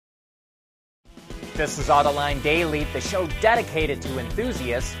This is Autoline Daily, the show dedicated to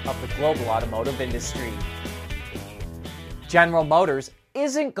enthusiasts of the global automotive industry. General Motors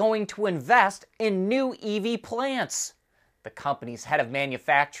isn't going to invest in new EV plants. The company's head of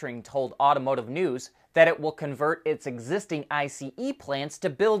manufacturing told Automotive News that it will convert its existing ICE plants to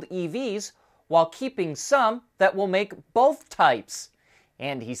build EVs while keeping some that will make both types.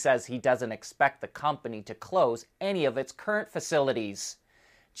 And he says he doesn't expect the company to close any of its current facilities.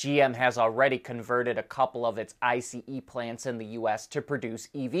 GM has already converted a couple of its ICE plants in the U.S. to produce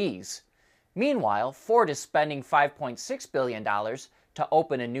EVs. Meanwhile, Ford is spending $5.6 billion to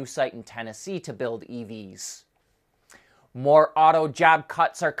open a new site in Tennessee to build EVs. More auto job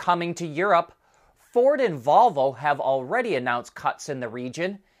cuts are coming to Europe. Ford and Volvo have already announced cuts in the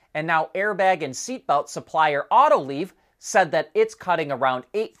region, and now airbag and seatbelt supplier Autoliv said that it's cutting around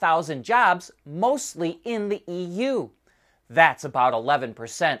 8,000 jobs, mostly in the EU. That's about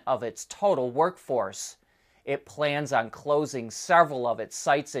 11% of its total workforce. It plans on closing several of its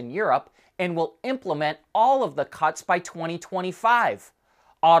sites in Europe and will implement all of the cuts by 2025.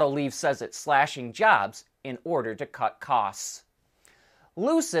 Autoliv says it's slashing jobs in order to cut costs.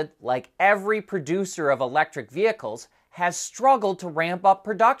 Lucid, like every producer of electric vehicles, has struggled to ramp up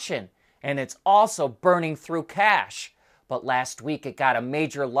production, and it's also burning through cash. But last week it got a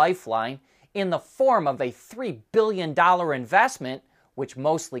major lifeline in the form of a $3 billion investment, which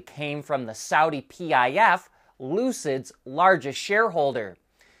mostly came from the Saudi PIF, Lucid's largest shareholder.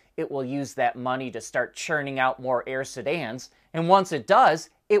 It will use that money to start churning out more Air sedans, and once it does,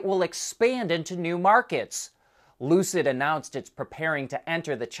 it will expand into new markets. Lucid announced it's preparing to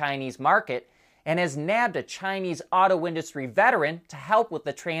enter the Chinese market and has nabbed a Chinese auto industry veteran to help with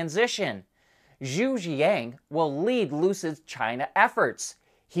the transition. Zhu Jiang will lead Lucid's China efforts.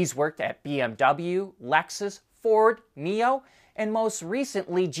 He's worked at BMW, Lexus, Ford, NIO, and most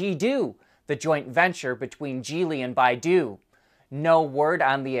recently Jidu, the joint venture between Geely and Baidu. No word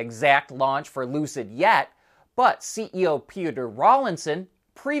on the exact launch for Lucid yet, but CEO Peter Rawlinson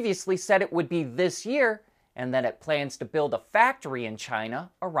previously said it would be this year and that it plans to build a factory in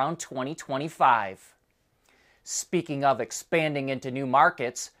China around 2025. Speaking of expanding into new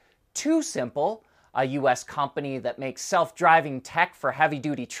markets, TuSimple, a U.S. company that makes self-driving tech for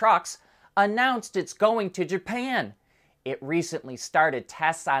heavy-duty trucks, announced it's going to Japan. It recently started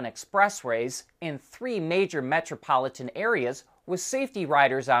tests on expressways in 3 major metropolitan areas with safety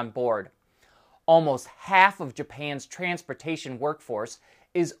riders on board. Almost half of Japan's transportation workforce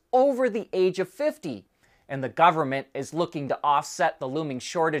is over the age of 50, and the government is looking to offset the looming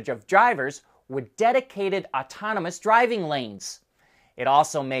shortage of drivers with dedicated autonomous driving lanes. It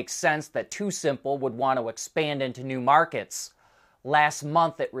also makes sense that TuSimple would want to expand into new markets. Last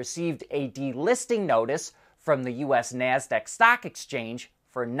month, it received a delisting notice from the U.S. NASDAQ Stock Exchange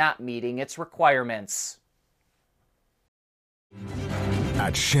for not meeting its requirements.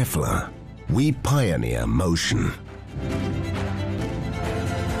 At Schaeffler, we pioneer motion.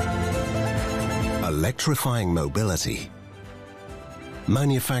 Electrifying mobility.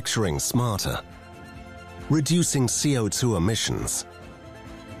 Manufacturing smarter. Reducing CO2 emissions.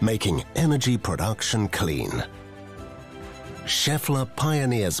 Making energy production clean. Schaeffler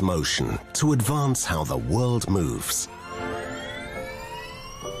pioneers motion to advance how the world moves.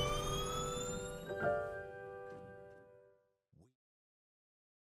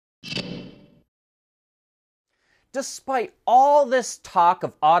 Despite all this talk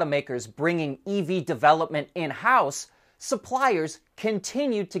of automakers bringing EV development in-house, suppliers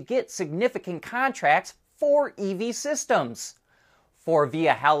continue to get significant contracts for EV systems.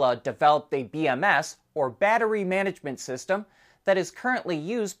 Fovia developed a BMS, or battery management system, that is currently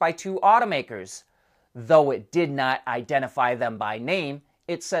used by 2 automakers. Though it did not identify them by name,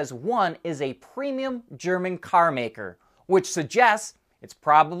 it says one is a premium German car maker, which suggests it's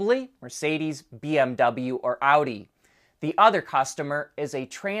probably Mercedes, BMW, or Audi. The other customer is a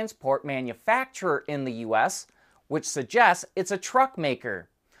transport manufacturer in the US, which suggests it's a truck maker.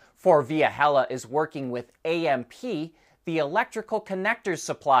 Fovia is working with AMP, the electrical connectors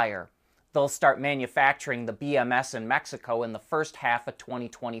supplier. They'll start manufacturing the BMS in Mexico in the first half of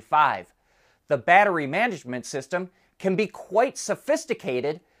 2025. The battery management system can be quite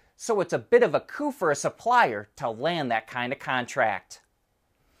sophisticated, so it's a bit of a coup for a supplier to land that kind of contract.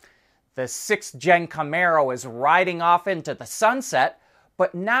 The 6th Gen Camaro is riding off into the sunset,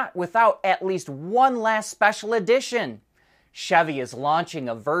 but not without at least one last special edition. Chevy is launching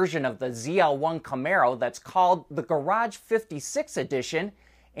a version of the ZL1 Camaro that's called the Garage 56 Edition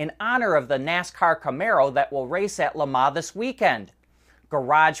in honor of the NASCAR Camaro that will race at Le Mans this weekend.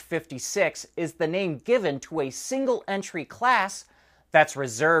 Garage 56 is the name given to a single-entry class that's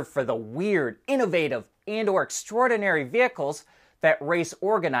reserved for the weird, innovative, and/or extraordinary vehicles that race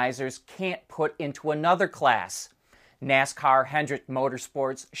organizers can't put into another class. NASCAR, Hendrick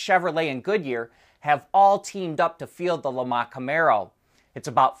Motorsports, Chevrolet, and Goodyear have all teamed up to field the Le Mans Camaro. It's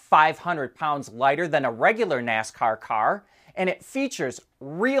about 500 pounds lighter than a regular NASCAR car, and it features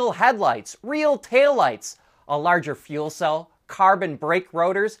real headlights, real taillights, a larger fuel cell, carbon brake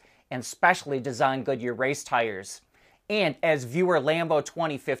rotors, and specially designed Goodyear race tires. And as viewer Lambo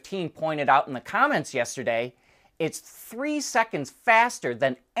 2015 pointed out in the comments yesterday, it's 3 seconds faster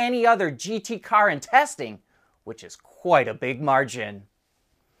than any other GT car in testing, which is quite a big margin.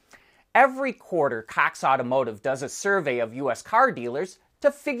 Every quarter, Cox Automotive does a survey of U.S. car dealers to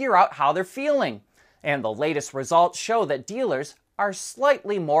figure out how they're feeling. And the latest results show that dealers are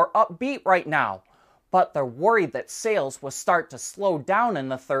slightly more upbeat right now, but they're worried that sales will start to slow down in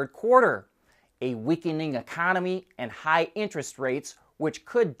the third quarter. A weakening economy and high interest rates, which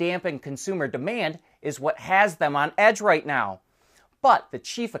could dampen consumer demand, is what has them on edge right now. But the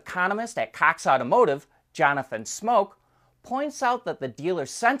chief economist at Cox Automotive, Jonathan Smoke, points out that the dealer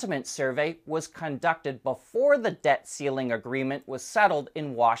sentiment survey was conducted before the debt ceiling agreement was settled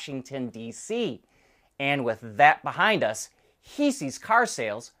in Washington, D.C. And with that behind us, he sees car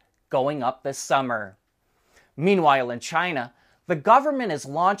sales going up this summer. Meanwhile, in China, the government is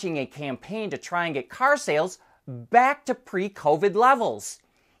launching a campaign to try and get car sales back to pre-COVID levels.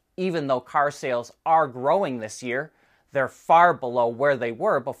 Even though car sales are growing this year, they're far below where they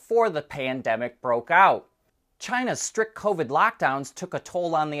were before the pandemic broke out. China's strict COVID lockdowns took a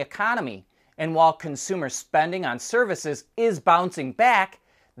toll on the economy, and while consumer spending on services is bouncing back,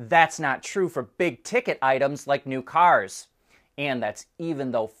 that's not true for big-ticket items like new cars. And that's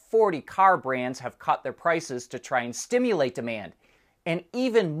even though 40 car brands have cut their prices to try and stimulate demand. And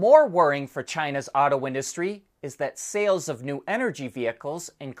even more worrying for China's auto industry is that sales of new energy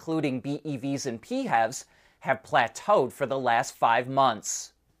vehicles, including BEVs and PHEVs, have plateaued for the last 5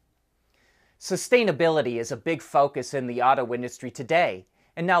 months. Sustainability is a big focus in the auto industry today,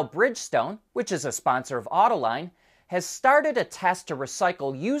 and now Bridgestone, which is a sponsor of Autoline, has started a test to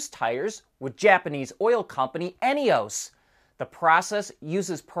recycle used tires with Japanese oil company Enios. The process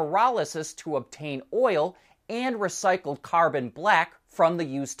uses pyrolysis to obtain oil and recycled carbon black from the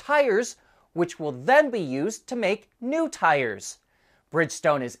used tires, which will then be used to make new tires.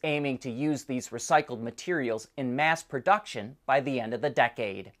 Bridgestone is aiming to use these recycled materials in mass production by the end of the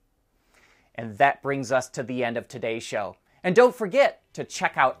decade. And that brings us to the end of today's show. And don't forget to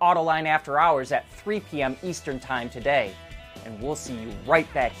check out Autoline After Hours at 3 p.m. Eastern Time today. And we'll see you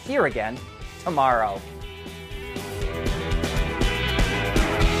right back here again tomorrow.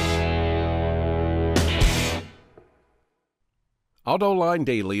 Autoline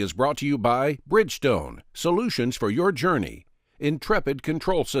Daily is brought to you by Bridgestone, solutions for your journey. Intrepid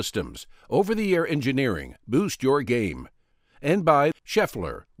Control Systems, over-the-air engineering, boost your game. And by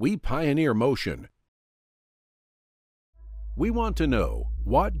Schaeffler, we pioneer motion. We want to know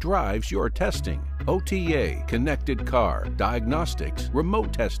what drives your testing. OTA, connected car, diagnostics,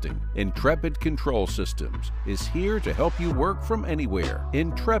 remote testing. Intrepid Control Systems is here to help you work from anywhere.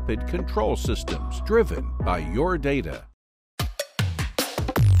 Intrepid Control Systems, driven by your data.